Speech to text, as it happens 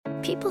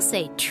People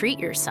say treat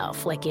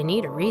yourself like you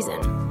need a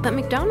reason, but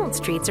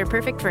McDonald's treats are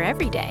perfect for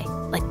every day.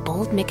 Like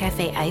bold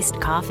McCafe iced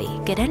coffee.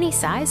 Get any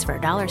size for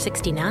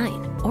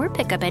 $1.69. Or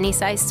pick up any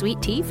size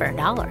sweet tea for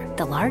 $1.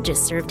 The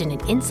largest served in an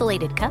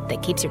insulated cup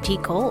that keeps your tea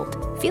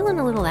cold. Feeling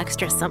a little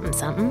extra something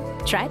something?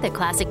 Try the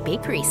classic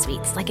bakery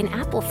sweets like an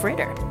apple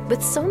fritter.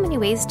 With so many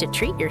ways to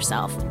treat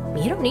yourself,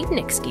 you don't need an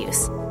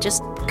excuse.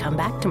 Just come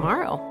back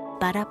tomorrow.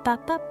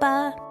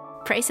 Ba-da-ba-ba-ba.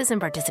 Prices and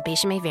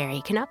participation may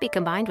vary. Cannot be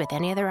combined with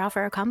any other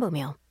offer or combo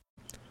meal.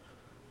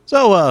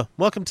 So,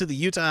 welcome to the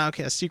Utah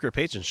Outcast Secret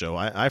Patron Show.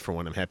 I, for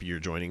one, am happy you're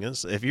joining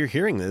us. If you're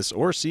hearing this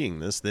or seeing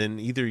this, then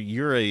either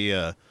you're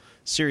a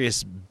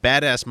serious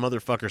badass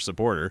motherfucker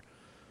supporter,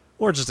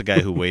 or just a guy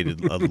who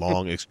waited a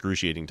long,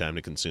 excruciating time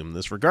to consume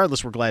this.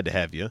 Regardless, we're glad to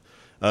have you.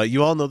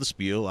 You all know the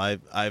spiel.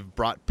 I've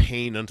brought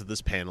pain onto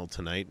this panel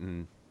tonight,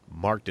 and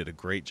Mark did a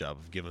great job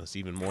of giving us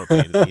even more pain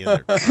at the end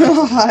there.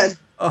 God.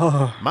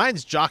 Oh.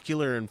 Mine's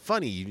jocular and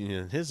funny. You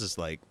know, his is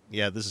like,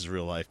 yeah, this is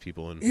real life,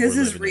 people. And His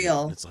we're is living in it.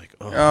 real. It's like,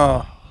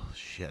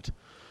 shit.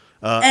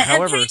 And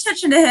However, pay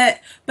attention to hit,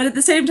 but at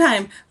the same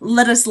time,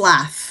 let us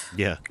laugh.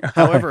 yeah.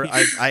 However,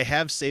 I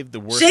have saved the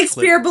worst.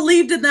 Shakespeare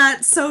believed in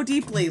that so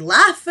deeply.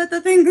 Laugh at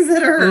the things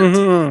that hurt.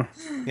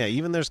 Mm-hmm. Yeah,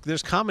 even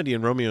there's comedy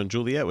in Romeo and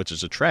Juliet, which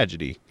is a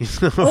tragedy.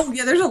 Oh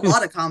yeah, there's a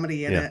lot of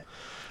comedy in it.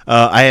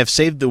 I have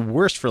saved the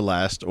worst for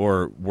last,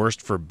 or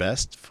worst for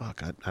best.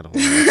 Fuck, I don't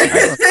know.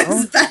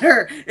 It's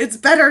better. It's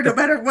better no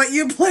matter what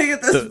you play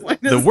at this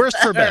point. The it's worst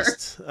for better.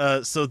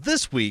 best. So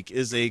this week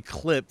is a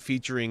clip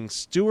featuring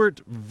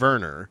Stuart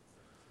Werner,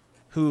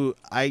 who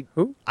I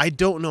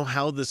don't know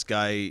how this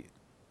guy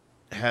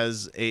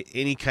has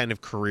any kind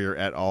of career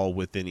at all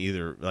within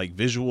either like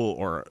visual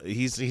or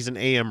he's an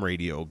AM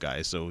radio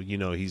guy, so you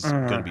know he's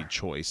gonna be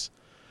choice.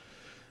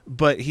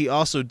 But he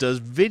also does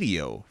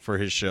video for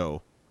his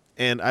show.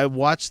 And I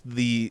watched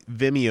the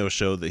Vimeo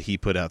show that he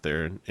put out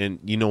there, and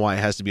you know why it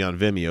has to be on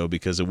Vimeo,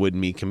 because it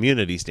wouldn't meet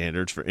community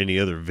standards for any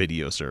other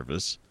video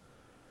service.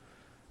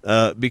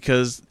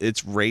 Because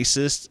it's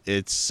racist,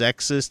 it's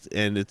sexist,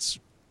 and it's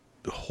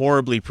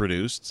horribly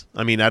produced.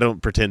 I mean, I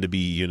don't pretend to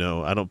be,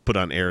 I don't put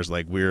on airs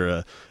like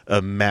we're a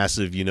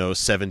massive,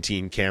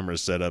 17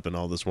 cameras set up and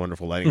all this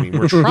wonderful lighting. I mean,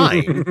 we're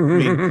trying. I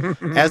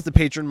mean, as the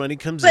patron money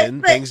comes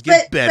in, things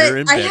get better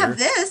and better. I have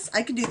this.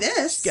 I can do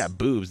this. He's got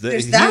boobs. He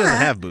There's doesn't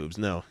that. have boobs.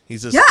 No,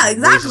 he's just Yeah, racist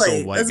exactly.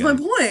 old white That's guy. my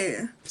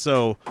point.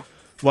 So,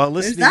 while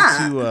listening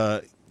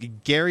that.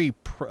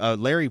 to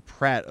Larry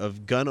Pratt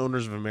of Gun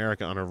Owners of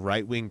America on a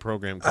right-wing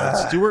program called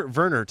Stuart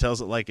Werner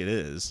Tells It Like It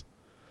Is,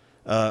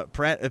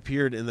 Pratt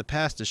appeared in the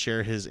past to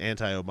share his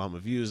anti-Obama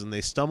views, and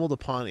they stumbled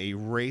upon a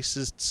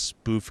racist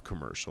spoof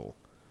commercial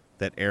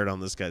that aired on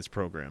this guy's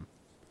program.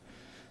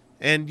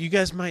 And you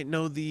guys might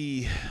know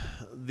the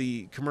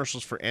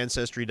commercials for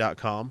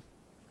Ancestry.com.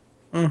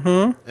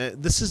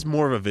 Mm-hmm. This is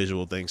more of a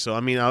visual thing, so I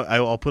mean,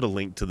 I'll put a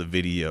link to the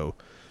video,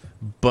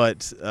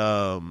 but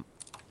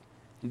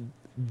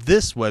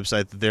this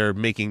website that they're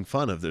making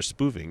fun of, they're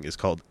spoofing, is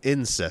called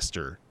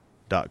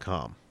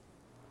Incester.com.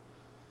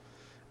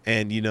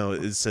 And,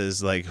 it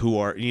says, like,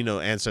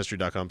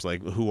 Ancestry.com's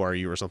like, who are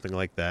you, or something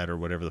like that, or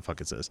whatever the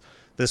fuck it says.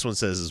 This one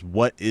says,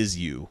 what is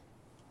you?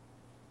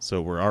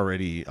 So we're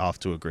already off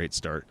to a great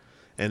start.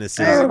 And it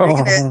says,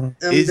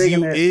 is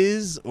you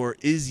is, or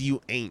is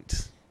you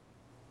ain't?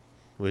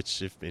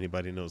 Which, if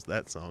anybody knows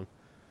that song.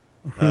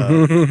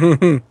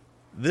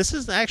 This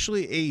is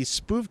actually a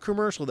spoof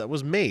commercial that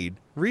was made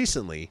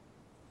recently.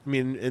 I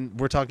mean, and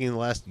we're talking in the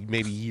last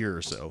maybe year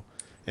or so.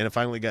 And it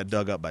finally got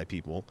dug up by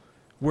people,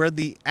 where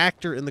the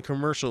actor in the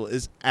commercial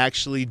is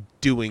actually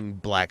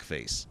doing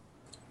blackface.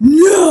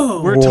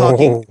 No! We're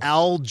talking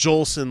Al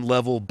Jolson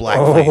level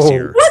blackface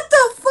here. What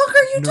the fuck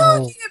are you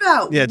talking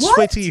about? Yeah, just what?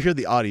 wait till you hear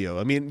the audio.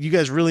 I mean, you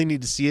guys really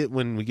need to see it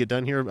when we get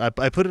done here. I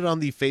put it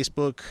on the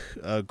Facebook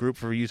group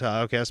for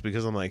Utah Outcast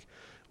because I'm like,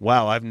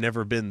 wow, I've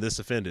never been this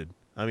offended.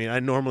 I mean, I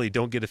normally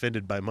don't get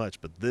offended by much,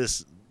 but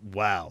this,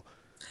 wow.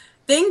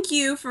 Thank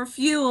you for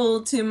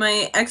fuel to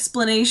my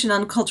explanation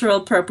on cultural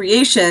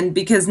appropriation,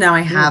 because now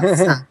I have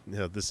some.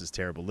 No, this is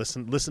terrible.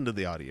 Listen to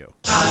the audio.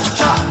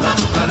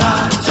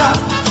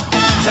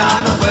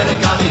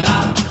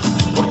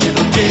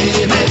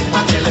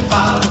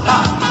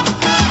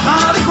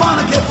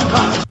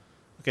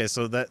 Okay,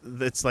 so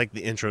that's like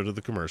the intro to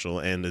the commercial,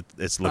 and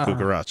it's La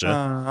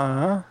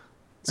Cucaracha.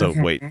 So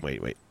wait.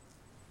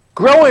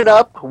 Growing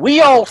up,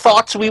 we all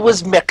thought we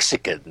was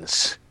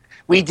Mexicans.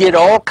 We did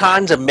all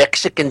kinds of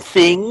Mexican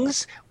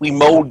things. We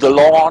mowed the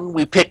lawn.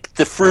 We picked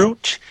the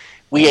fruit.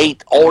 We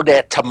ate all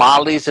that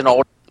tamales and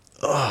all.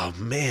 Oh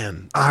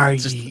man!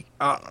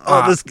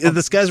 This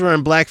This guy's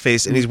wearing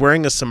blackface, and he's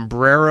wearing a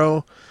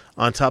sombrero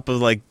on top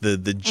of like the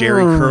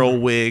Jerry curl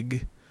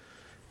wig,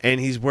 and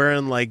he's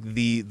wearing like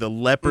the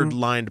leopard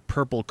lined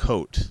purple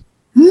coat.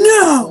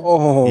 No!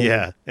 Oh.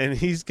 Yeah, and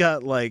he's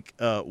got like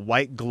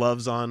white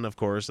gloves on, of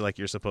course, like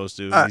you're supposed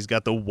to. He's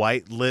got the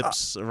white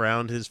lips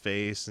around his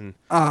face, and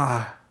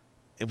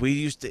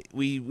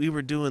we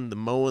were doing the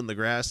mowing the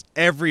grass.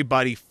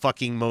 Everybody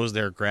fucking mows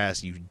their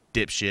grass, you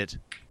dipshit.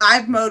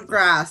 I've mowed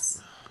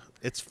grass.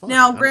 It's fun.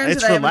 Now, granted,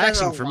 it's I haven't done it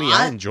relaxing a for me. I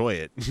lot. enjoy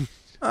it.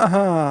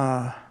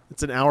 Uh-huh.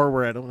 It's an hour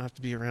where I don't have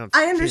to be around.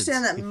 I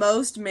understand kids. that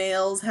most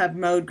males have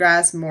mowed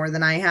grass more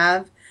than I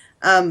have.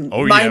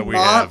 Oh, My yeah, we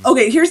mom. have.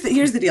 Okay, here's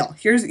the deal.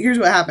 Here's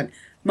what happened.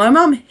 My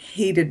mom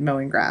hated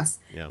mowing grass,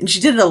 Yeah. and she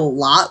did it a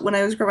lot when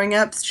I was growing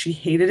up. She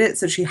hated it,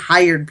 so she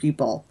hired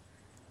people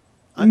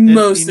And,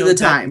 most of the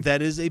time.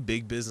 that is a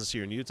big business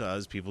here in Utah.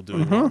 Is people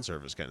doing lawn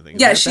service kind of thing.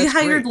 And Yeah, that's she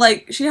hired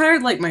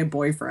great. my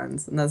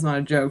boyfriends, and that's not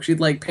a joke. She'd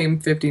like pay him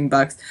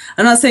 $15.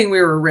 I'm not saying we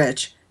were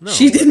rich. No.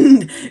 She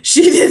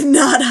did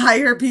not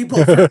hire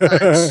people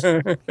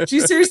for much. She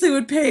seriously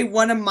would pay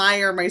one of my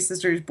or my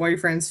sister's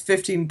boyfriends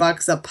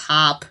 $15 a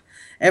pop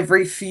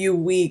every few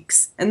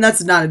weeks. And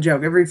that's not a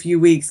joke, every few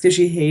weeks, because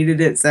she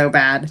hated it so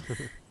bad.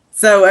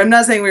 So I'm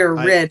not saying we were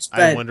rich, but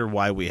I wonder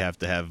why we have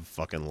to have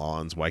fucking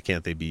lawns. Why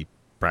can't they be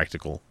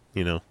practical?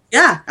 You know.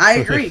 yeah, I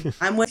agree.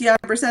 I'm with you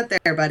 100%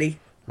 there, buddy.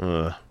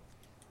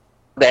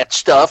 That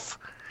stuff.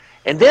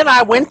 And then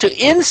I went to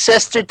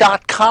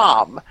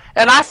Ancestor.com,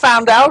 and I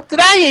found out that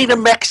I ain't a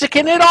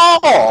Mexican at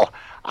all.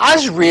 I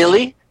was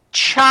really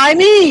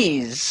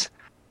Chinese.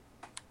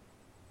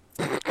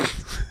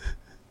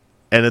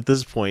 And at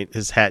this point,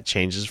 his hat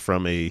changes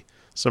from a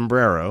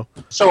sombrero.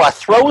 So I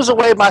throws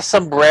away my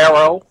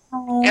sombrero,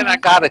 and I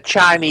got a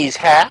Chinese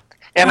hat,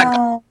 and I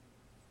got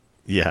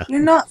Yeah. You're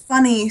not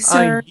funny,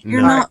 sir.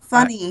 You're No. not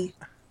funny.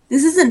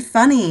 This isn't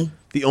funny.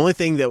 The only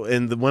thing that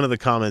in one of the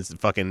comments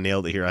that fucking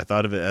nailed it here, I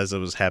thought of it as it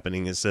was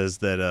happening. It says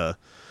that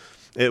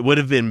it would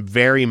have been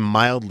very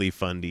mildly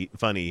funny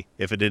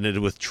if it ended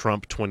with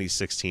Trump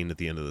 2016 at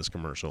the end of this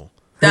commercial.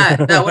 That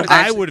would have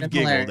I would have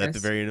giggled at the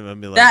very end.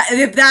 I'd be like, that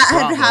if that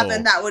had bravo.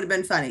 happened, that would have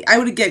been funny. I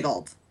would have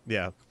giggled.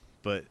 yeah,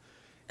 but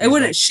I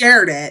wouldn't have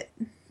shared it.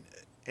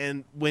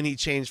 and when he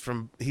changed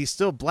from, he's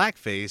still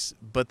blackface,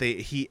 but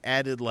he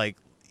added, like,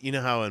 you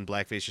know how in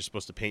blackface you're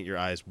supposed to paint your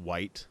eyes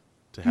white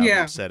to have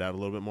them set out a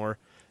little bit more.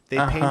 They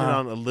painted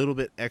on a little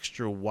bit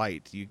extra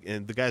white.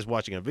 And the guys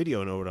watching a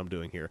video know what I'm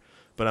doing here,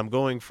 but I'm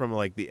going from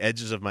like the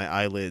edges of my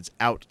eyelids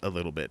out a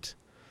little bit.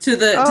 To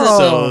the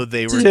So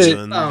they were to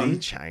doing the cheekbone.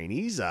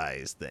 Chinese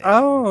eyes thing.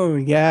 Oh,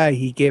 yeah,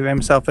 he gave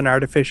himself an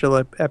artificial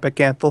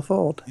epicanthal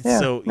fold. Yeah,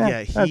 So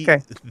yeah, he,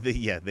 okay.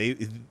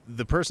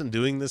 the person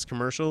doing this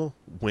commercial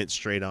went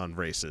straight on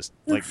racist.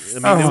 Like,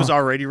 I mean, it was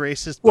already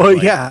racist. But Well,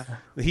 like, yeah.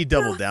 he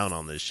doubled down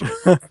on this shit.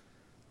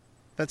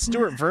 That's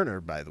Stuart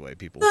Werner, by the way,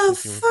 people. The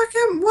If you-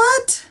 fucking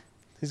what?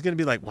 He's gonna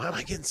be like, why am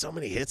I getting so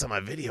many hits on my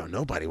video?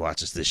 Nobody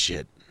watches this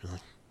shit.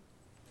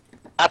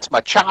 got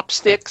my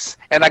chopsticks,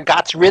 and I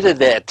got rid of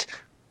that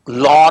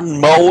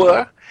lawn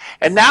mower.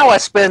 And now I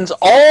spends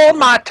all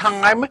my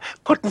time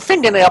putting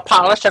fingernail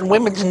polish on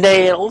women's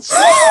nails.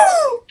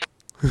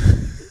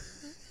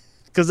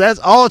 Because that's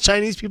all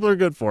Chinese people are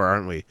good for,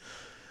 aren't we?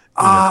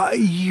 Are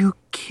you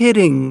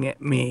kidding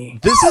me?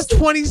 This is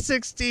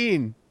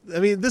 2016. I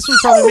mean, this was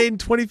probably made in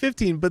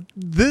 2015, but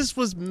this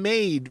was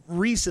made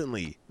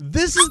recently.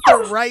 This is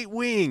the right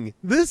wing.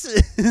 This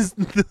is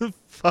the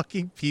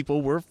fucking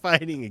people we're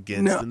fighting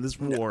against in this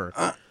war.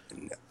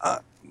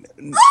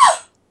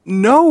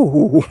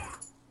 No.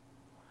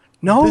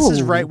 No. This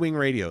is right wing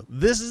radio.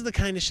 This is the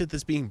kind of shit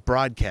that's being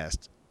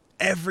broadcast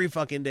every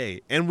fucking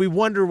day. And we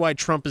wonder why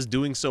Trump is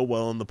doing so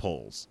well in the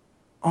polls.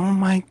 Oh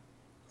my.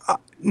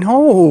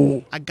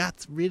 No. I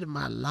got rid of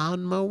my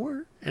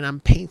lawnmower and I'm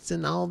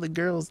painting all the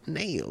girls'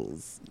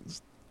 nails.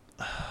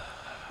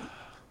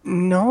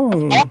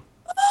 No.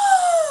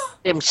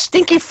 Them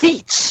stinky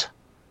feets.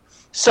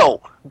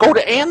 So go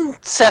to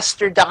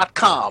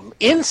Ancestor.com,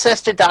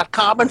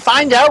 Ancestor.com, and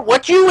find out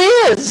what you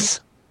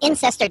is.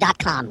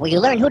 Ancestor.com, where you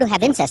learn who to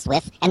have incest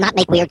with and not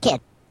make weird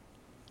kids.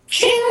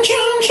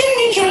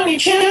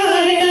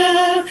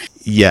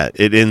 Yeah,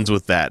 it ends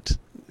with that.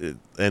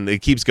 And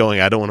it keeps going.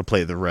 I don't want to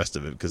play the rest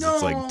of it because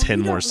it's like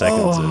 10 more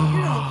seconds. You don't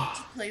get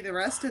to play the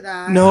rest of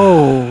that.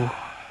 No.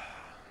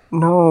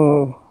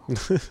 No.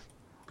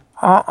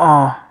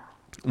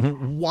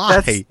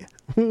 Why?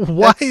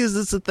 Why is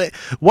this a thing?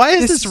 Why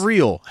is this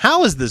real?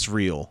 How is this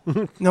real?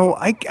 No,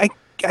 I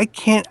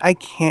can't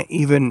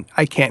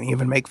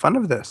even make fun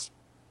of this.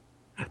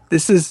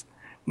 This is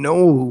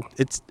no.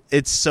 It's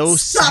so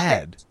Stop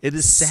sad. It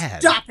is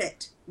sad. Stop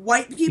it.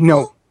 White people,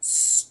 No.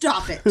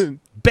 stop it.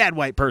 Bad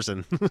white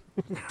person.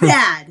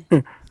 Bad.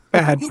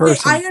 Bad Okay,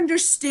 person. I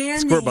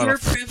understand Squirt that your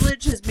bottle.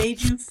 privilege has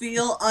made you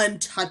feel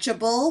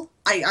untouchable.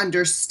 I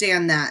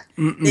understand that.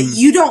 That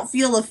you don't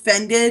feel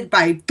offended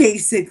by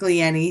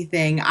basically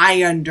anything.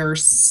 I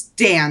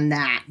understand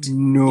that.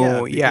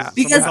 No, Yeah, yeah.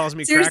 because- Someone calls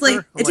me Seriously,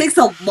 cracker, I'm it like- takes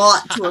a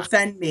lot to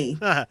offend me.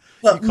 You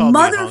But called me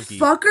a honky.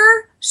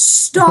 motherfucker,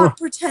 stop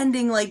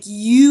pretending like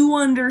you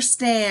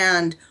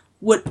understand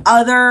what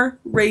other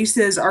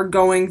races are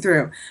going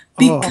through.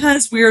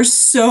 Because we are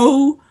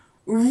so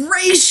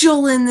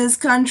racial in this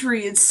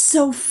country. It's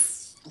so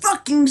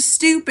fucking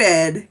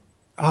stupid.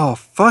 Oh,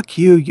 fuck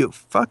you, you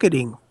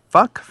fucking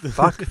fuck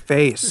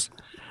face.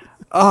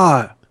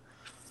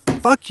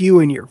 Fuck you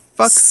and your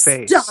fuck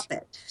face. Stop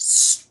it.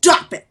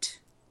 Stop it.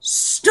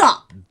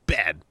 Stop.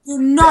 Bad.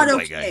 You're not Bad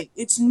white okay. guy.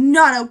 It's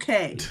not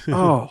okay.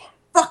 Oh,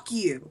 Fuck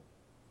you.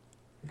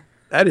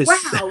 That is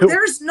wow,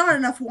 there's not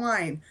enough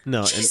wine.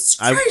 No, Jesus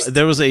and Christ.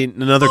 there was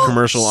another Oh,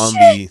 commercial on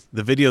shit.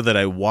 the video that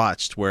I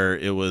watched where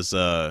it was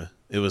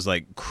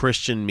like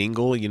Christian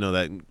Mingle, you know,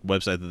 that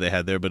website that they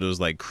had there, but it was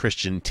like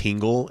Christian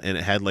Tingle, and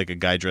it had like a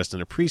guy dressed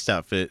in a priest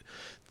outfit,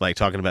 like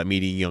talking about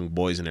meeting young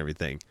boys and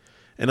everything.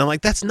 And I'm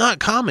like, that's not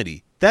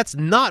comedy. That's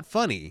not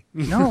funny.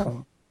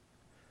 No.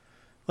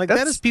 Like,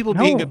 that is people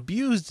being no.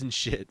 abused and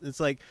shit. It's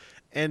like,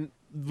 and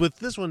with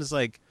this one, it's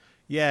like,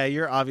 yeah,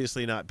 you're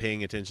obviously not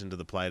paying attention to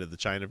the plight of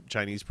the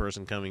Chinese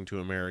person coming to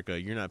America.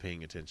 You're not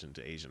paying attention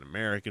to Asian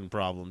American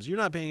problems. You're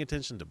not paying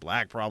attention to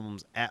black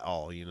problems at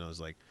all. You know, it's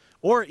like,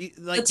 or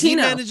like he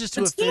Latino. manages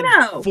to offend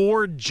Latino.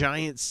 4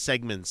 giant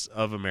segments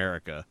of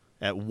America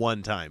at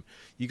one time.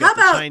 You How got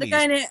the about Chinese.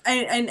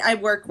 the guy I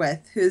work with,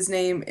 whose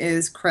name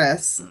is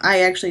Chris?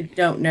 I actually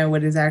don't know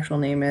what his actual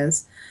name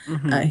is.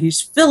 He's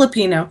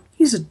Filipino.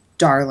 He's a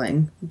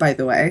darling, by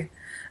the way.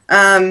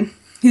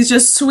 He's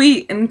just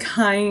sweet and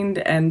kind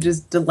and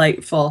just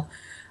delightful.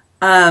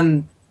 The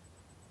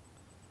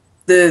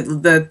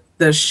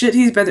shit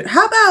he's been through.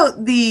 How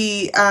about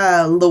the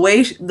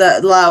Laotians?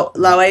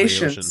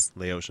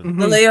 Laotian.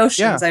 The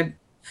Laotians Yeah.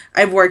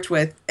 I've worked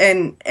with,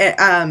 and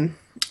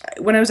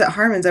when I was at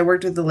Harmon's, I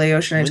worked with the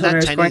Laotian. I We're told her I not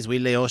was Chinese,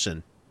 going. we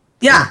Laotian.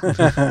 Yeah,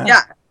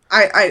 yeah.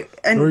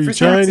 And Are you for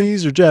some reason-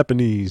 Chinese or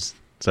Japanese?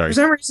 Sorry. For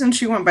some reason,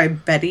 she went by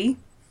Betty.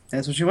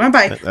 That's what she went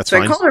by. That's so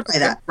fine. I called her by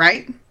that,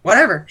 right?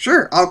 Whatever.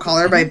 Sure, I'll call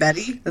her by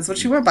Betty. That's what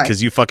she went by.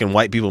 Because you fucking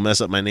white people mess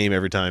up my name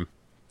every time.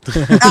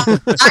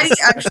 I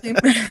actually,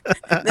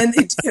 then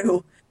they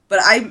do.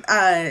 But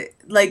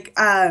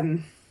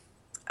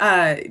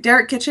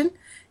Derek Kitchen,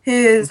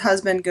 his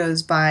husband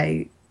goes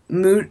by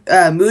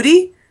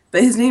Moody,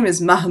 but his name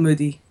is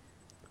Mahamoudi.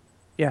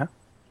 Yeah.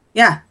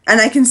 Yeah, and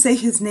I can say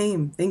his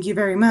name. Thank you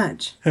very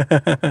much.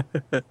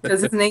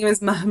 Because his name is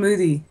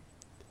Mahamoudi.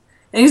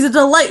 And he's a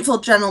delightful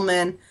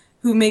gentleman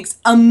who makes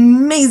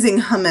amazing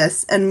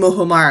hummus and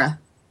mohomara.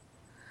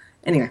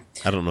 Anyway.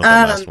 I don't know what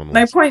that last one was.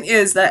 My point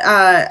is that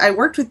I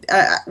worked with,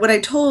 when I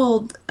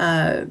told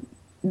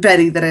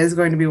Betty that I was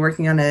going to be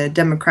working on a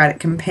Democratic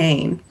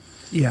campaign,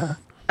 Yeah.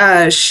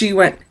 she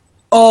went,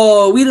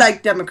 "Oh, we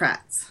like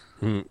Democrats."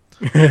 And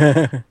that's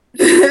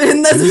When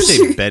you what say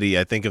she... Betty,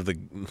 I think of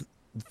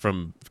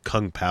from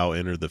Kung Pao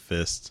Enter the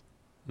Fist.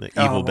 The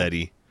evil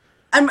Betty.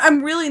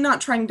 I'm really not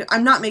trying to.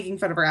 I'm not making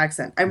fun of her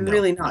accent. I'm No,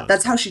 really not. no.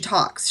 That's how she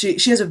talks.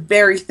 She has a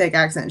very thick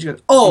accent. She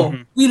goes, "Oh,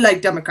 we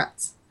like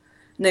Democrats,"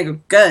 and I go,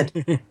 "Good."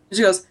 And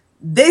she goes,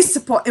 "They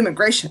support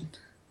immigration,"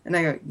 and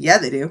I go, "Yeah,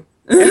 they do."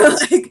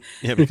 Like,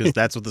 Yeah, because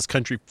that's what this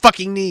country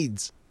fucking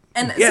needs.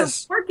 and Yes.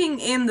 so working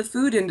in the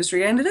food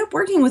industry, I ended up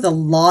working with a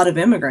lot of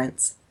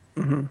immigrants,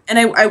 and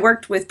I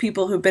worked with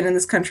people who've been in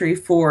this country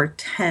for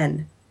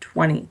 10,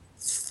 20,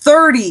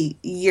 30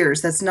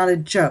 years. That's not a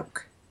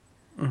joke.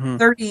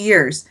 30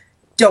 years.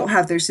 Don't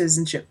have their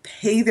citizenship,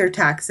 pay their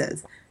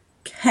taxes,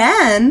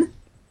 can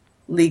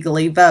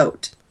legally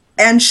vote,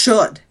 and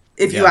should,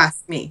 if you Yeah.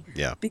 ask me.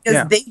 Yeah. Because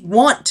Yeah. they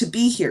want to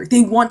be here.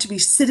 They want to be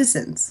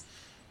citizens.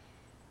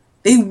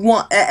 They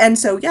want, and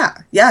so,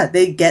 yeah,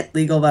 they get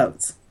legal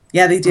votes.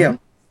 Yeah, they do.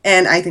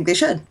 And I think they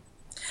should.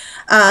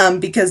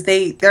 Because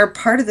they're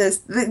part of this,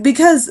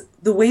 because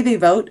the way they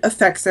vote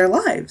affects their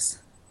lives.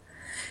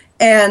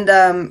 And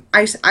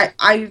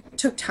I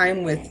took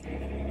time with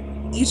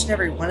each and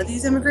every one of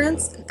these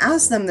immigrants and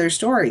asked them their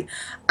story.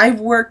 I've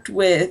worked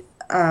with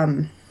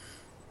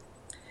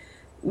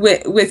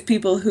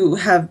people who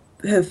have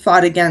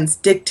fought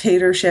against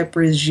dictatorship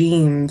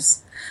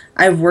regimes.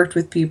 I've worked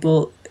with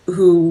people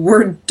who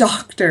were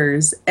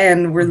doctors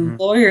and were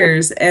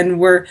lawyers and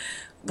were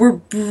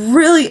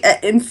brilliant.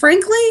 And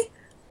frankly,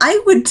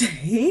 I would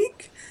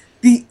take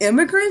the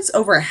immigrants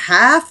over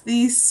half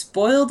these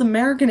spoiled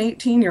American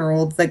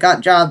 18-year-olds that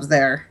got jobs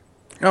there.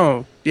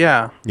 Oh,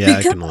 yeah. Yeah,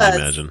 I can only Because-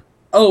 imagine.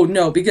 Oh,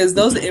 no, because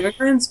those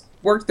immigrants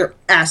worked their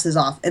asses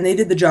off, and they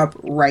did the job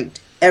right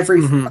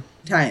every fucking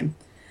time.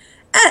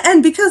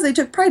 And because they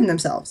took pride in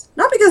themselves.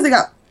 Not because they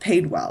got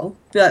paid well,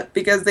 but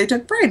because they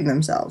took pride in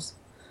themselves.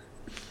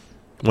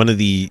 One of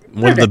the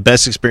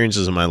best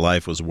experiences of my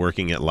life was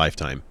working at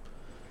Lifetime.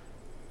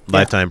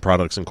 Lifetime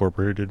Products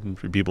Incorporated.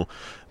 For people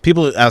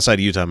outside of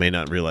Utah may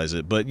not realize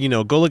it, but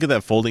go look at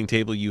that folding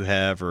table you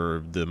have,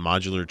 or the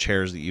modular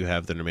chairs that you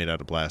have that are made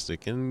out of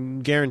plastic,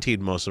 and guaranteed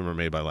most of them are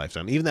made by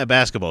Lifetime. Even that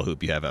basketball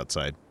hoop you have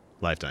outside,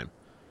 Lifetime.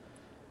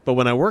 But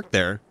when I worked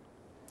there,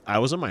 I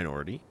was a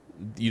minority.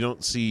 You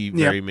don't see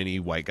very many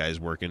white guys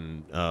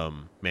working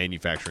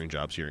manufacturing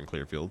jobs here in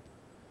Clearfield.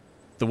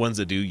 The ones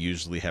that do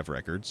usually have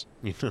records,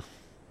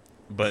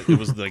 But it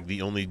was like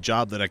the only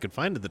job that I could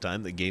find at the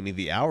time that gave me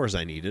the hours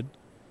I needed.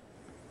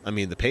 I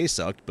mean, the pay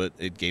sucked, but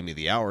it gave me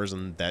the hours,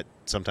 and that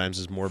sometimes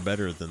is more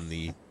better than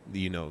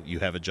you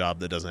have a job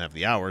that doesn't have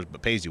the hours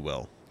but pays you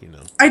well.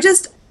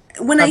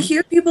 When I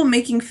hear people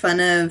making fun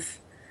of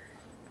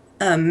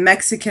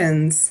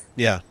Mexicans,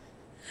 Yeah,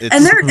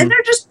 and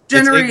they're just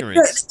generating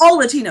ignorance. all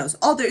Latinos.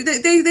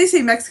 They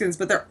say Mexicans,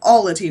 but they're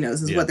all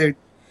Latinos is what they're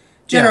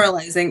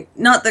generalizing.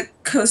 Not the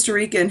Costa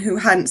Rican who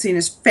hadn't seen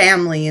his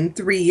family in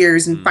 3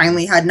 years and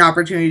finally had an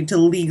opportunity to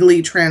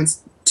legally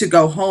to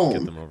go Get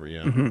home. them over,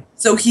 yeah. Mm-hmm.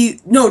 So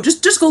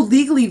just go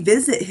legally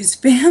visit his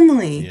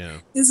family. Yeah.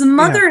 His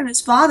mother and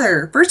his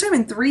father, first time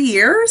in 3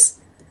 years.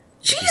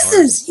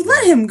 Jesus, you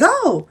let him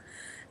go.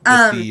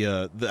 But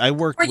I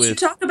worked Right, you with.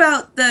 talk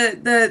about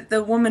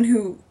the woman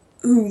who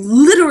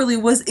literally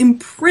was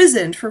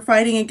imprisoned for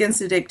fighting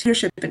against a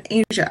dictatorship in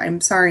Asia.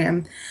 I'm sorry,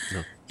 I'm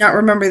not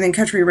remembering the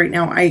country right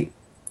now.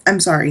 I'm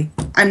sorry,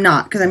 I'm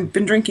not, because I've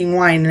been drinking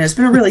wine and it's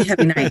been a really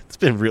heavy night. It's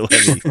been real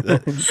heavy.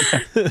 But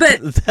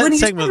that when you segment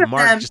talk with about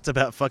Mark them, just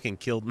about fucking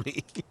killed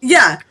me.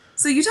 yeah.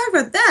 So you talk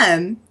about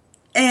them,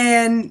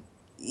 and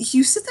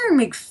you sit there and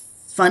make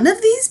fun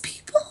of these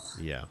people.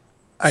 Yeah.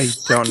 I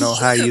don't know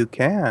how you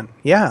can.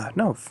 Yeah,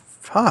 no,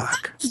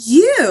 fuck.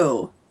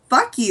 You.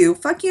 Fuck you.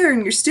 Fuck you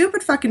in your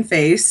stupid fucking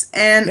face.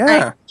 And Yeah.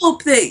 I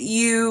hope that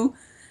you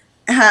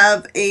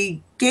have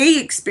a gay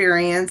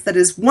experience that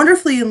is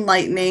wonderfully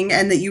enlightening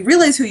and that you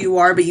realize who you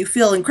are, but you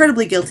feel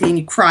incredibly guilty and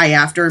you cry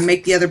after and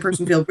make the other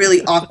person feel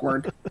really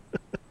awkward.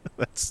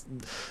 That's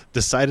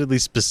decidedly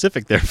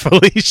specific there,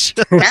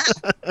 Felicia. Yeah.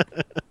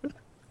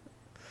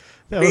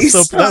 That was so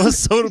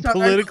based on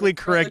politically our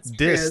correct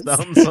diss experience.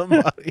 on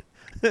somebody.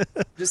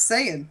 Just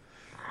saying.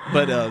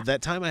 But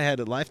that time I had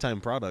at Lifetime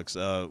Products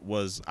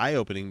was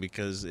eye-opening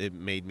because it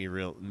made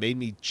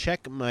me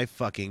check my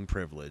fucking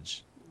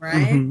privilege.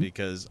 Right?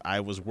 Because I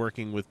was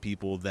working with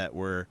people that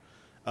were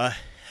a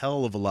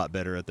hell of a lot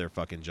better at their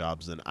fucking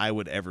jobs than I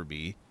would ever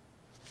be.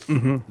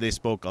 They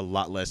spoke a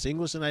lot less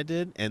English than I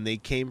did, and they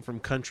came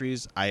from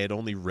countries I had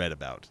only read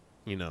about.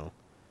 You know,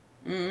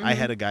 I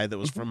had a guy that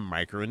was from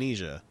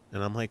Micronesia,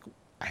 and I'm like,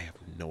 I have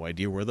no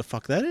idea where the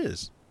fuck that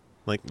is.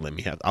 Like,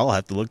 I'll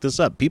have to look this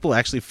up. People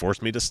actually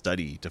forced me to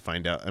study to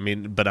find out. I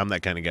mean, but I'm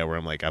that kind of guy where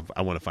I'm like,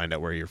 I want to find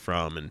out where you're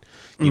from, and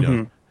you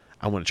know,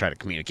 I want to try to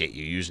communicate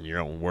you using your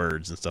own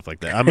words and stuff like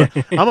that.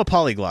 I'm a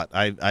polyglot.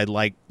 I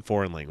like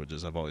foreign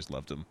languages. I've always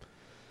loved them.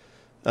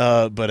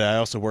 But I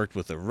also worked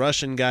with a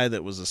Russian guy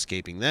that was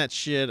escaping that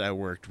shit. I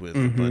worked with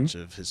a bunch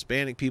of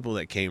Hispanic people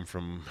that came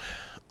from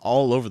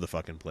all over the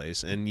fucking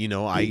place. And, you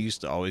know, I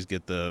used to always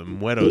get the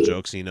muerto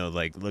jokes, you know,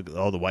 like, look,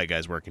 all the white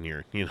guys working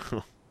here, you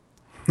know.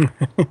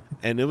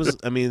 And it was,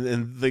 I mean,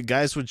 and the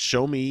guys would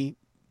show me,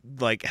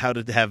 like, how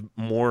to have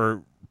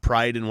more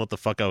pride in what the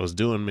fuck I was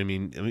doing. I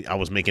mean, I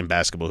was making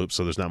basketball hoops,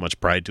 so there's not much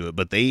pride to it.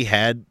 But they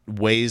had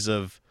ways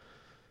of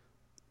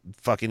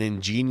fucking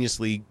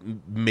ingeniously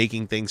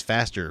making things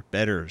faster,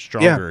 better,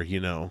 stronger, you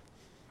know.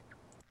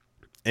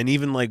 And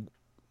even, like,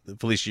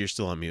 Felicia, you're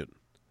still on mute.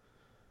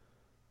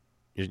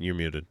 You're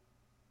muted.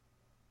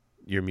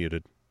 You're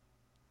muted.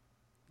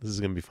 This is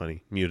going to be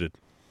funny. Muted.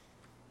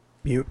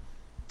 Mute.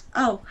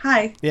 Oh,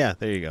 hi. Yeah,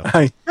 there you go.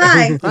 Hi.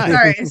 Hi.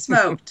 Sorry, I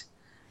smoked.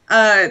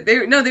 They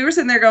were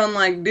sitting there going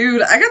like,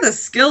 dude, I got the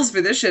skills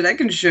for this shit. I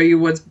can show you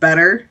what's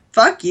better.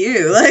 Fuck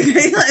you. Like,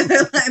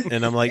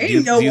 and I'm like, they do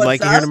you know like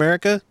what's it here in up.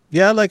 America?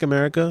 Yeah, I like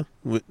America.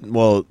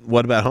 Well,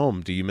 what about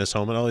home? Do you miss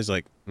home at all? He's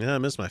like, yeah, I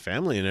miss my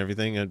family and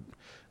everything. I'm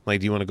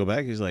like, do you want to go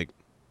back? He's like,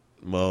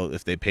 well,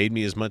 if they paid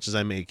me as much as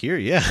I make here,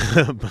 yeah.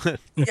 But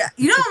Yeah,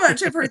 you know how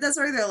much I've heard that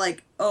story? They're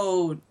like,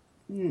 oh,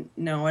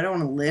 no, I don't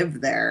want to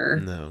live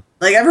there. no.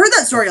 Like, I've heard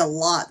that story a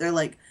lot. They're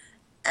like,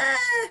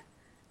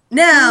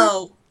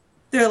 now,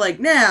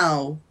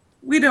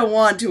 we don't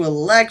want to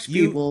elect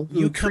people who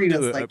you come treat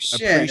to us like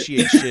shit.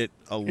 appreciate shit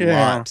a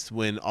Yeah. lot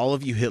when all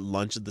of you hit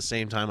lunch at the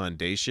same time on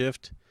day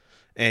shift,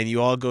 and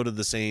you all go to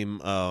the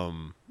same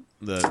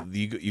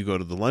you go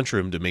to the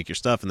lunchroom to make your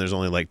stuff, and there's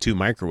only like 2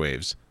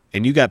 microwaves,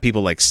 and you got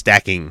people like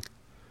stacking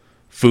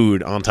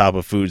food on top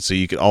of food so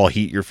you could all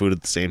heat your food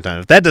at the same time.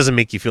 If that doesn't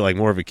make you feel like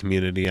more of a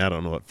community, I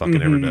don't know what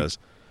fucking ever does.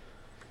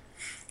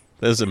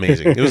 That was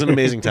amazing. It was an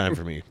amazing time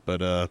for me.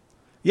 But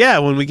yeah,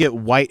 when we get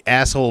white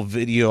asshole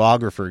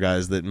videographer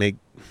guys that make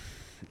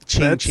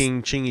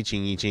chingy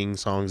chingy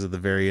songs at the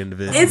very end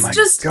of it. It's Oh my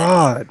just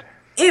God.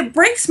 It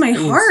breaks my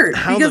heart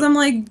how because the- I'm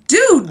like,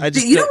 dude, I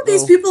just you know don't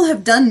these know. people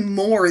have done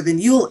more than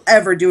you'll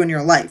ever do in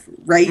your life,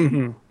 right?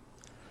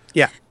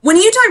 Yeah. When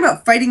you talk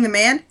about fighting the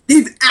man,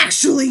 they've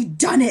actually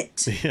done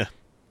it. Yeah.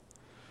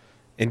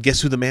 And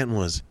guess who the man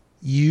was?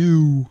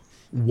 You,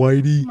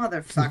 Whitey.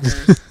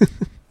 Motherfuckers.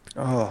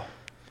 Oh,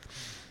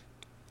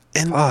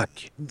 And fuck.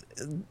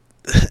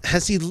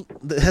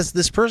 has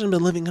this person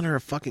been living under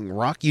a fucking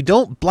rock? You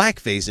don't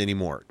blackface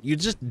anymore. You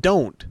just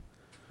don't.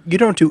 You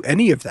don't do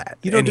any of that.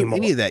 You don't anymore.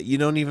 do any of that. You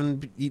don't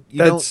even. You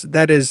don't.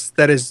 That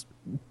is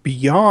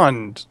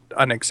beyond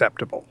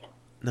unacceptable.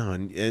 No,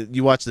 and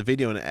you watch the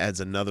video and it adds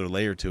another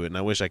layer to it. And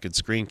I wish I could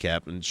screen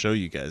cap and show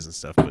you guys and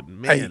stuff. But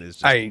man, it's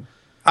just.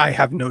 I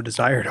have no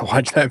desire to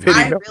watch that I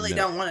video. really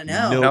don't want to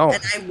know. No.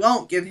 And I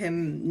won't give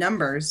him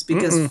numbers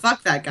because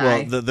fuck that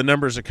guy. Well, the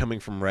numbers are coming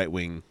from Right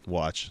Wing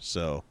Watch,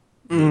 so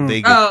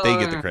they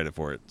get the credit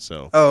for it.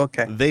 So Oh,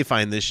 okay. they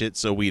find this shit,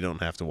 so we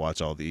don't have to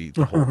watch all the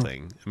whole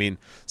thing. I mean,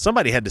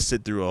 somebody had to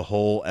sit through a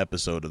whole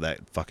episode of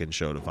that fucking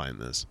show to find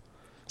this.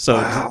 So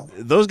Wow.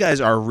 those guys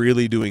are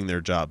really doing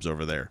their jobs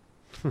over there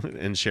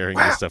and sharing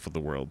this stuff with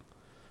the world.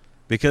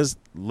 Because,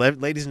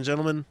 ladies and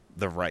gentlemen,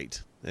 the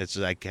right. It's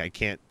just, I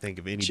can't think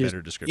of any better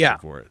description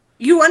for it.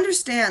 you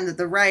understand that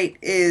the right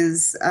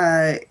is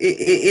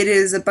it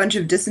is a bunch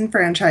of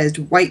disenfranchised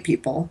white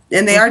people,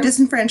 and they are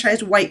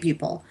disenfranchised white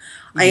people.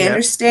 I Yep.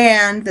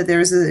 understand that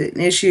there's an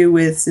issue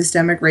with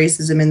systemic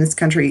racism in this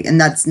country, and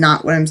that's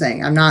not what I'm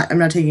saying. I'm not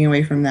taking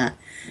away from that,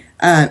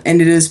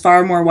 and it is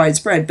far more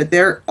widespread. But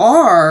there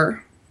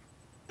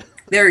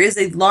is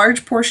a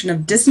large portion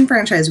of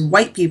disenfranchised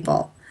white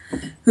people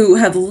who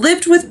have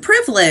lived with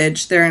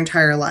privilege their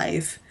entire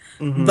life,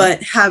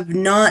 but have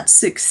not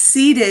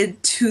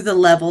succeeded to the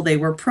level they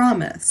were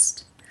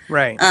promised.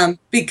 Right.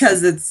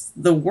 Because it's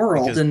the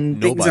world Because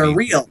and things nobody are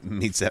real.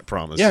 meets that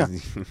promise. Yeah.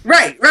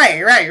 Right.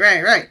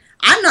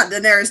 I'm not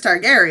Daenerys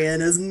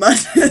Targaryen as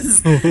much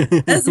as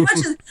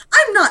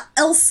I'm not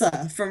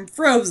Elsa from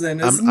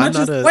Frozen as I'm much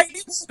not as a- white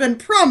people's been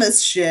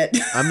promised shit.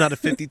 I'm not a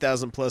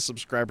 50,000 plus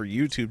subscriber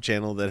YouTube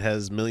channel that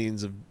has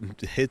millions of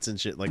hits and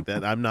shit like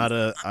that. I'm not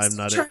a.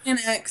 Trying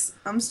X.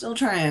 I'm still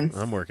trying.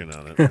 I'm working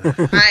on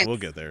it. Fine. We'll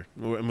get there.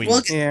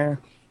 Yeah.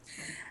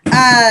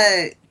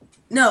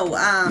 No,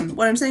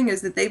 what I'm saying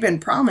is that they've been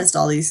promised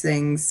all these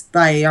things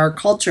by our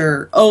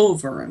culture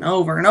over and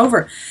over and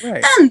over.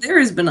 Right. And there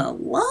has been a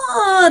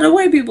lot of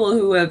white people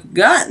who have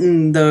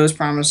gotten those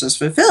promises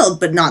fulfilled,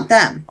 but not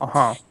them.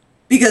 Uh-huh.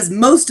 Because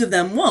most of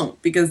them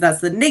won't, because that's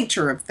the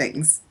nature of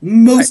things.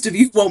 Most of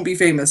you won't be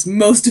famous.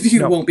 Most of you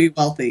No. won't be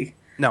wealthy.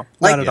 No,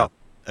 Like- not at all.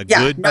 A Yeah,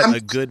 good, I'm- a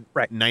good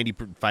Right.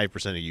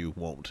 95% of you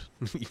won't.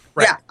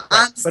 Right. Yeah,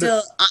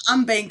 Right.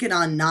 I'm banking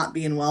on not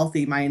being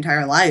wealthy my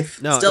entire life.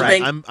 No, Still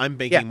right. banking. I'm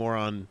banking Yeah. more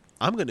on.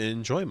 I'm going to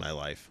enjoy my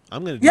life.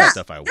 I'm going to do Yeah,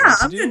 stuff I want yeah,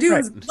 to I'm do. gonna do Right.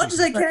 as much as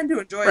I can to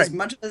enjoy as Right.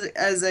 much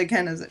as I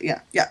can. That's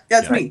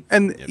Yeah. me.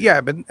 And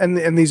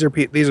but these are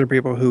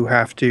people who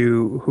have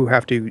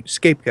to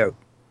scapegoat.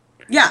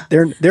 Yeah,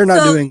 They're So-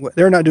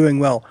 not doing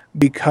well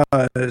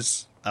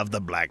because Of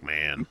the black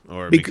man,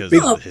 or Bec- because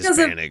bec- of No, because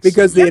of- Hispanics.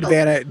 because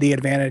Yeah. the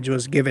advantage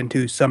was given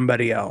to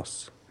somebody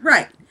else.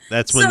 right.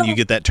 That's when So- you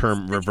get that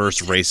term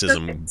reverse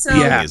racism So-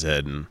 poking Yeah. his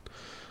head.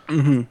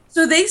 And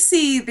So they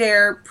see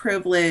their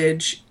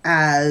privilege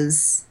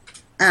as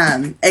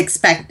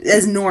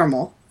as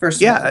normal.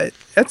 First of all. Yeah,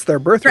 that's their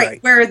Right,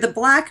 birthright. where the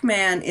black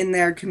man in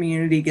their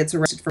community gets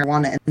arrested for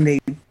marijuana and they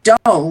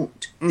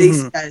don't, they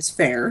see that as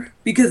fair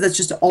because that's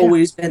just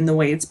always been the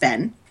way it's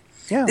been.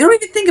 Yeah. They don't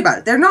even think about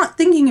it. They're not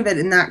thinking of it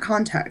in that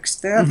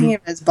context. They're not thinking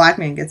of it as black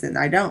man gets it and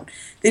I don't.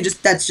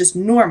 That's just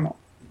normal.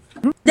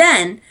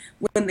 Then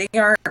when they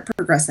aren't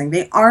progressing,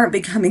 they aren't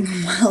becoming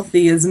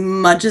wealthy as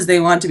much as they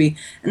want to be.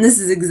 And this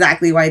is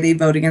exactly why they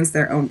vote against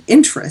their own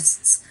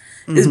interests.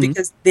 Is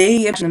because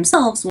they imagine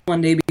themselves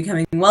one day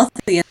becoming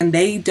wealthy and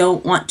they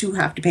don't want to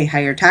have to pay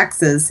higher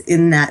taxes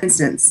in that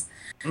instance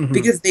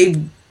because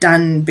they've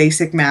done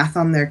basic math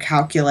on their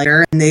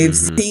calculator and they've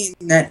seen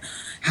that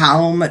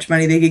how much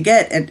money they could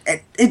get and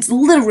it's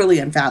literally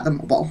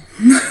unfathomable.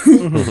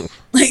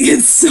 Like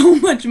it's so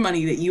much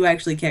money that you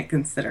actually can't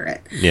consider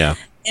it. yeah,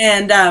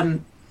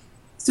 And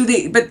so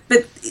but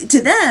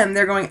to them,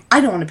 they're going,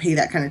 I don't want to pay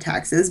that kind of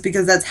taxes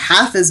because that's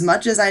half as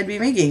much as I'd be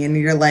making. And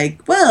you're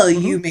like, well,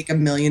 you make $1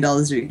 million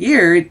a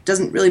year. It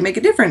doesn't really make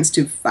a difference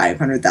to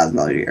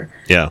 $500,000 a year.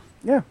 yeah,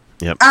 Yeah.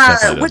 yep.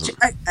 definitely Which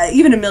doesn't.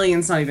 even $1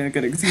 million's not even a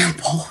good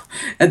example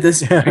at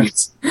this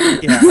point.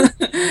 Yeah.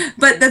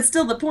 But that's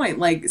still the point.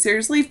 Like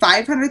seriously,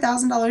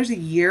 $500,000 a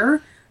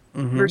year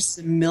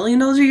versus $1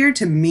 million a year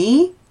to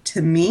me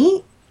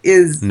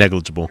is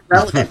Negligible.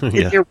 irrelevant.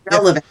 Yeah. It's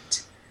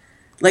irrelevant.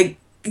 Like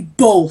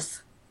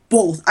both.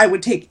 I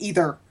would take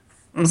either.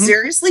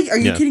 Seriously? Are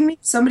you Yeah. kidding me? If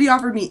somebody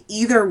offered me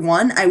either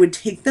one, I would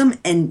take them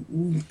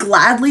and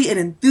gladly and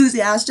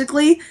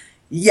enthusiastically,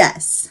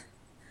 yes.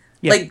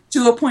 Yeah. Like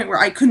to a point where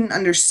I couldn't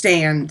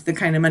understand the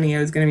kind of money I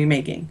was going to be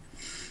making.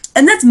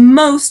 And that's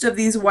most of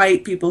these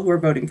white people who are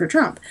voting for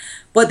Trump.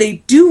 What they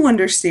do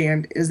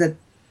understand is that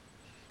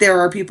there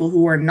are people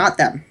who are not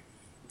them.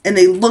 And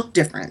they look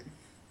different.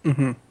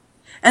 And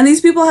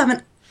these people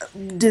haven't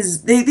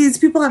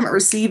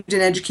received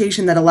an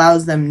education that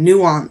allows them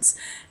nuance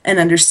and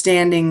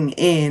understanding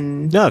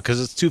in No, because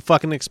it's too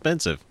fucking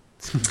expensive.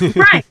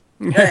 right.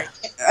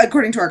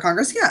 According to our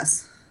Congress,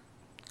 yes.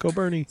 Go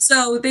Bernie.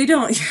 So they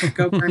don't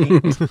go Bernie.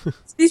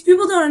 These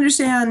people don't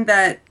understand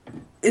that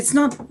it's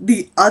not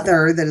the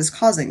other that is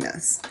causing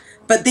this.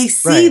 But they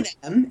see Right.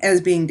 them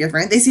as being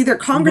different. They see their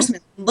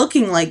congressmen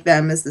looking like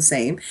them as the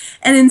same.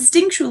 And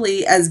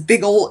instinctually, as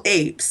big old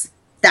apes,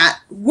 that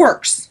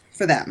works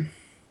for them.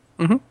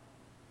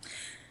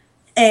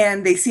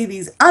 And they see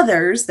these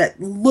others that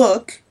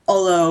look,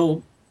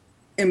 although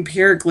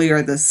empirically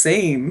are the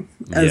same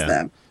as Yeah.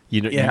 them.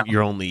 You know, Yeah.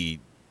 you're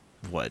only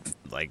what,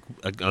 like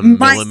a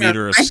Minor.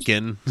 millimeter of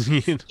skin.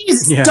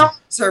 Jesus, Yeah.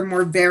 dogs are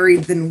more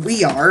varied than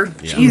we are.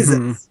 Yeah.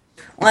 Jesus.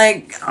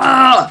 Like,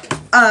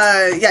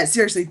 yeah,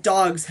 seriously,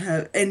 dogs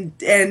have,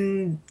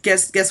 and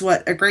guess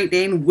what? A Great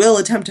Dane will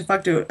attempt to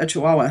fuck a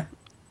Chihuahua.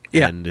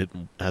 Yeah. And it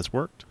has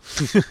worked.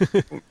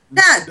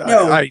 No,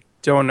 I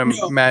don't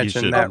You imagine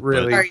shouldn't, that but-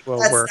 really sorry, will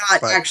that's work.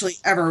 not but- actually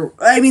ever.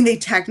 I mean, they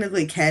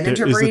technically can Is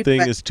the interbreed, thing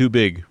but is too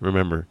big.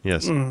 Remember,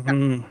 yes.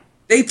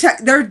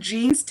 their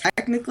genes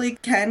technically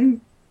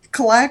can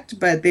collect,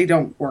 but they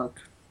don't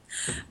work.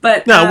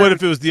 But Now, what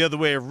if it was the other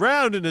way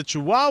around and a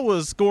Chihuahua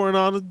is scoring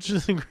on a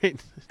great?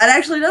 it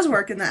actually does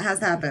work, and that has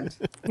happened.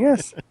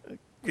 Yes.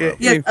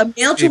 Yes, a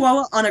male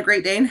Chihuahua on a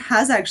Great Dane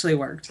has actually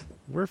worked.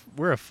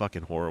 We're a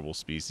fucking horrible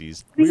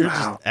species. We're Wow.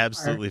 just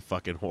absolutely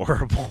fucking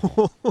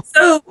horrible.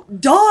 So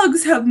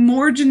dogs have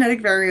more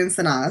genetic variants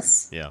than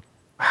us, Yeah.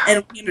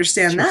 and we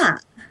understand that,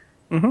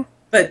 Mhm.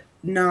 but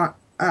not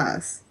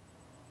us.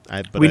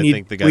 I We need-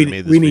 think the guy we- who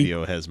made this we need-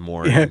 video has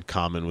more Yeah. in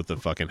common with the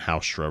fucking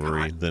house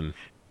shrubbery than.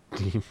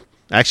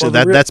 Actually,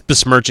 Well, the real- that's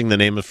besmirching the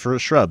name of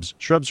shrubs.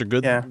 Shrubs are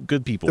good, Yeah.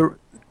 good people.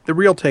 The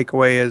real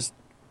takeaway is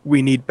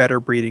we need better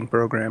breeding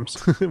programs.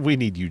 We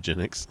need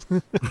eugenics.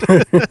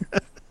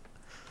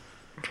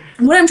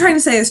 What I'm trying to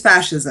say is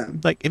fascism.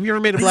 Like, have you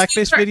ever made a These blackface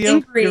kids are video?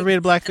 angry, You ever made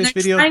a blackface and they're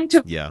video? trying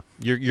to- Yeah,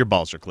 your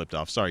balls are clipped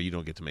off. Sorry, you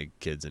don't get to make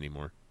kids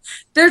anymore.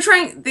 They're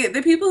trying.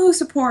 The people who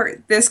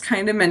support this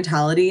kind of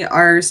mentality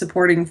are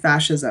supporting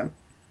fascism.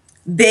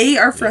 They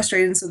are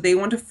frustrated, so they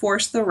want to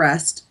force the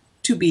rest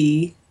to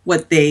be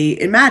what they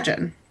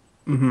imagine.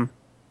 Mm-hmm.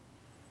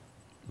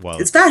 Well,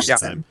 It's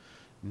fascism.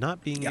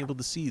 not being able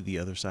to see the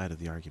other side of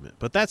the argument,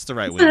 but that's the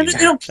right way. No, to no, do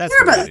they don't it. That's care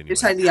the about right the anyway. other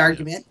side of the Yeah.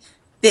 argument.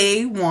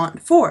 They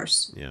want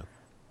force. Yeah,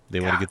 they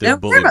want to get They their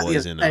don't care bully about the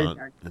boys other in side of on.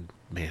 the argument.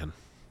 And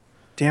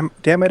man,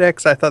 Damn it,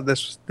 X! I thought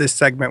this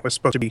segment was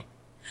supposed to be.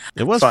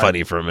 it was Fun.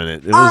 funny for a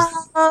minute. It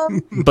was,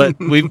 Um, but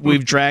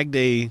we've dragged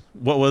a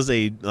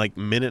like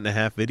minute and a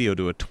half video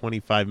to a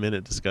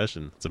 25-minute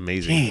discussion. It's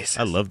amazing. Jesus.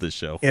 I love this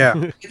show. Yeah.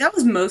 that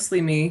was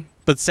mostly me.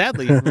 But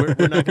sadly, we're not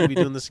going to be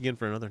doing this again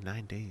for another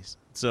 9 days.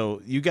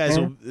 So you guys,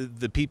 Yeah. will,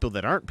 the people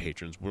that aren't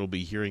patrons, will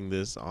be hearing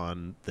this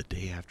on the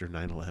day after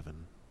 9/11.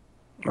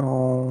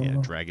 Oh. Yeah,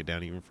 drag it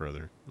down even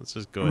further. Let's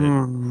just go ahead.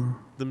 Mm.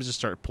 Let me just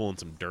start pulling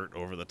some dirt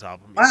over the top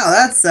of me. Wow,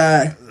 that's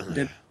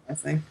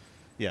depressing.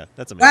 Yeah,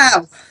 that's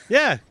amazing. Wow.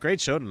 Yeah, great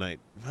show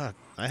tonight. Fuck,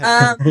 I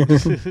had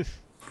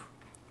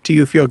Do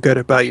you feel good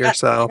about I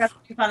yourself? got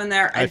something fun in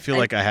there. I feel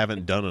like I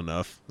haven't done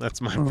enough. That's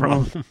my Oh.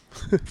 problem.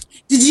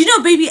 Did you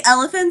know baby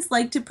elephants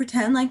like to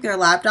pretend like they're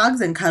lap dogs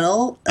and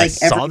cuddle? I Like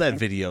saw everything? that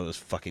video. It was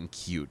fucking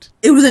cute.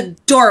 It was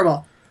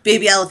adorable.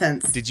 Baby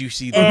elephants. Did you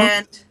see the?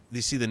 And Did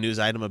you see the news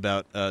item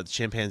about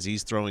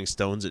chimpanzees throwing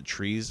stones at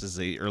trees as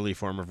a early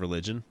form of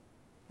religion?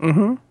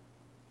 Mm-hmm.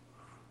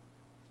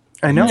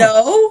 I know.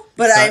 no,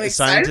 but I'm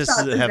excited Scientists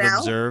about this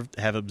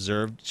now. have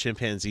observed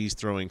chimpanzees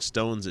throwing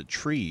stones at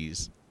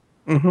trees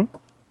Mm-hmm.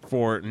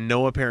 for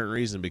no apparent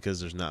reason, because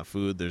there's not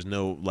food. There's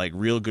no like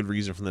real good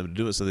reason for them to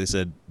do it. So they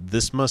said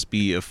this must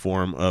be a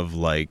form of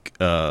like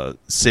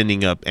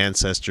sending up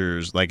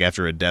ancestors, like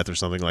after a death or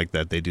something like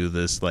that. They do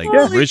this like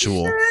Holy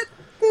ritual. shit.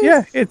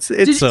 Yeah, it's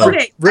So-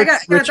 Okay, I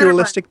got a better one.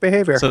 ritualistic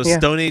behavior. So yeah.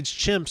 Stone Age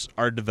chimps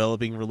are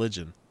developing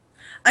religion.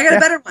 I got Yeah.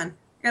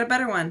 a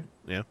better one.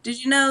 Yeah.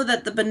 Did you know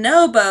that the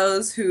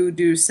bonobos who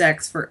do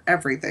sex for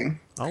everything?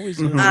 Always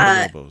Mhm.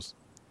 bonobos.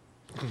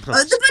 The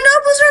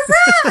bonobos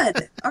are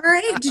rad. All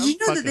right. Did you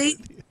know that Fucking they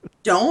with you.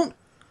 don't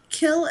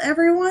kill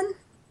everyone?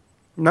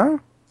 No.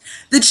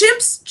 The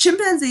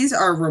chimpanzees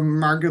are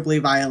remarkably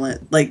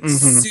violent, like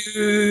Mhm.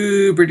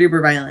 super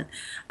duper violent.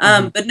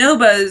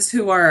 Bonobos,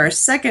 who are our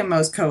second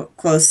most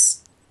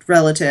close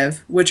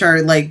relative, which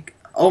are like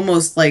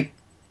almost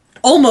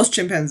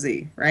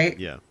chimpanzee, right?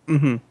 Yeah.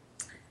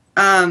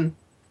 Mm-hmm.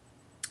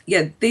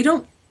 Yeah, they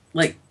don't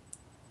like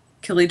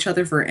kill each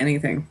other for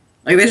anything.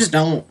 Like they just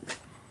don't.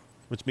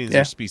 Which means Yeah.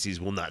 their species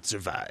will not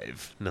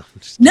survive. No.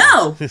 Just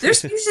No, their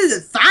species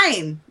is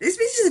fine. Their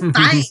species is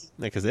fine.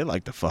 because they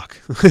like to fuck.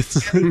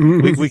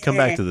 we come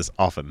back to this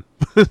often.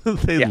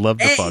 They Yeah. love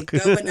to Hey, fuck. go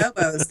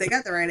bonobos. They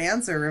got the right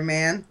answer,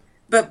 man.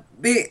 But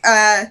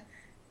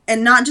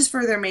and not just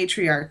for their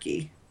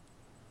matriarchy.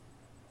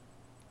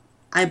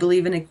 I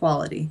believe in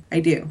equality. I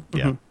do.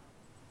 Yeah.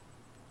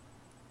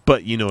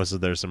 But you know, so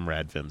there's some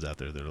rad femmes out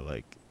there that are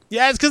like,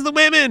 yeah, it's because the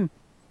women.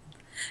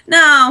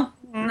 No,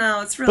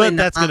 it's really But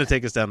that's not. going to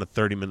take us down a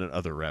 30-minute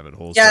other rabbit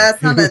hole. Yeah, so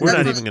that's not. A, we're that's not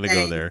not even a going to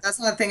go thing. there. That's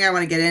not a thing I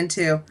want to get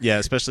into. Yeah,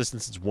 especially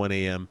since it's 1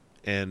 a.m.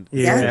 and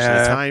Yeah.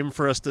 there's time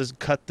for us to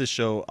cut the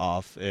show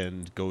off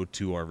and go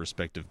to our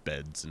respective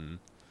beds and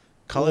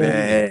call it a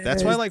day.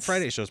 That's why I like Beds.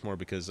 Friday shows more,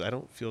 because I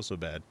don't feel so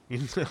bad.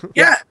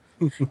 Yeah.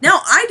 No,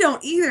 I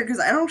don't either because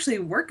I don't actually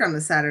work on the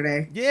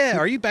Saturday. Yeah,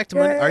 are you back to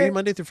Monday? Are you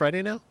Monday through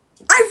Friday now?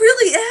 I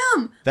really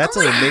am. That's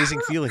I'm an like, amazing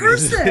I'm a feeling.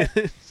 person. Isn't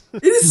it?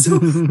 It is so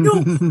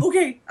no.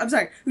 Okay, I'm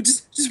sorry.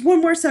 Just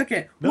one more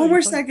second. No, one you're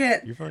more fine.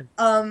 second. You're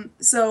fine.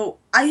 So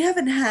I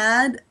haven't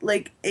had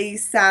like a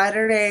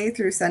Saturday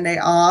through Sunday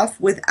off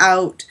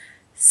without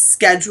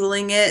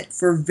scheduling it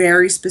for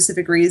very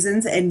specific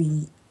reasons,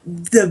 and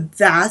the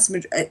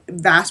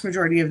vast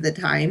majority of the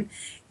time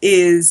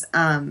is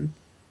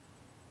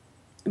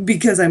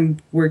because I'm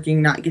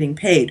working, not getting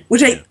paid,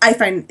 which I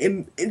find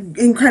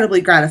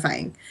incredibly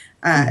gratifying.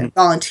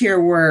 Volunteer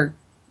work,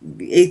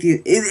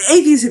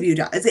 Atheists of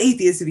Utah. It's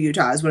Atheists of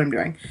Utah is what I'm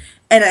doing,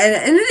 and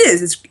it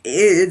is.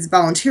 It's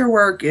volunteer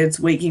work. It's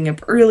waking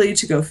up early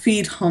to go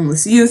feed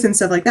homeless youth and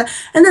stuff like that,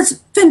 and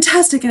that's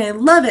fantastic, and I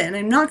love it, and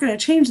I'm not going to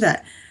change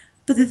that.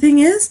 But the thing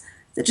is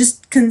that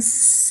just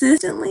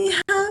consistently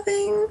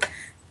having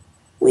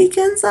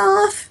weekends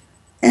off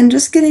and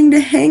just getting to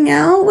hang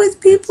out with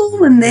people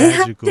when they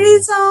Magical. have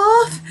days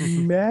off.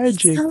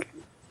 Magic.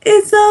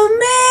 It's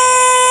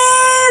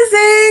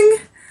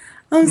amazing.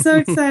 I'm so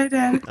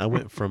excited. I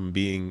went from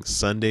being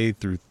Sunday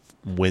through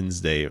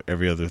Wednesday,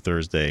 every other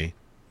Thursday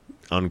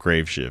on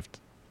grave shift,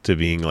 to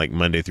being like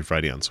Monday through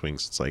Friday on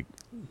swings. It's like,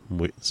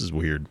 wait, this is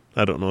weird.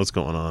 I don't know what's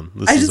going on.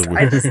 This is a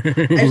weird.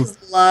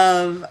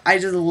 I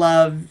just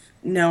love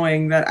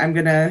knowing that I'm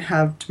gonna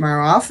have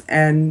tomorrow off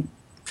and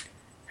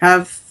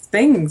have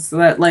things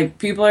that like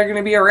people are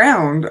gonna be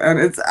around, and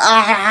it's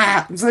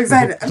I'm so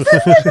excited.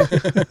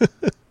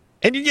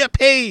 And you get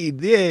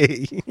paid.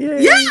 Yay.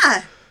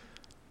 Yeah.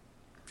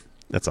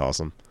 That's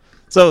awesome.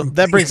 So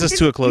that brings us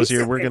to a close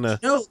here. We're gonna.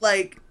 No,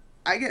 like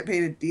I get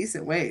paid a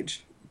decent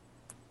wage.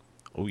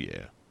 Oh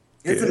yeah.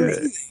 It's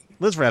amazing.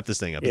 Let's wrap this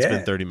thing up. It's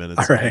been 30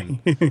 minutes. All right.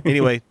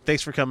 Anyway,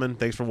 thanks for coming.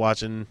 Thanks for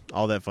watching.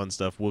 All that fun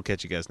stuff. We'll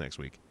catch you guys next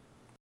week.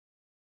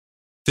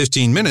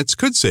 15 minutes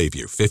could save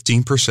you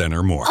 15%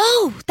 or more.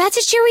 Oh, that's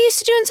a cheer we used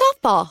to do in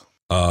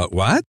softball.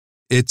 What?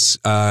 It's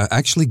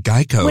actually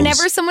Geico's.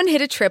 Whenever someone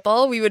hit a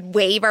triple, we would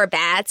wave our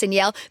bats and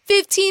yell,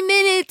 15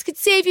 minutes could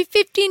save you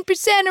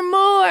 15% or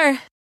more.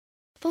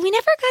 But we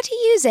never got to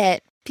use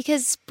it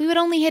because we would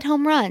only hit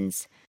home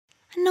runs.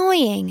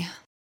 Annoying.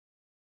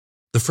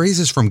 The phrase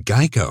is from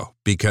Geico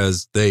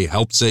because they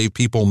help save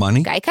people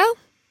money. Geico?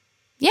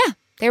 Yeah,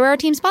 they were our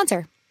team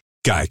sponsor.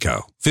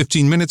 Geico.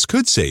 15 minutes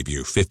could save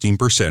you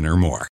 15% or more.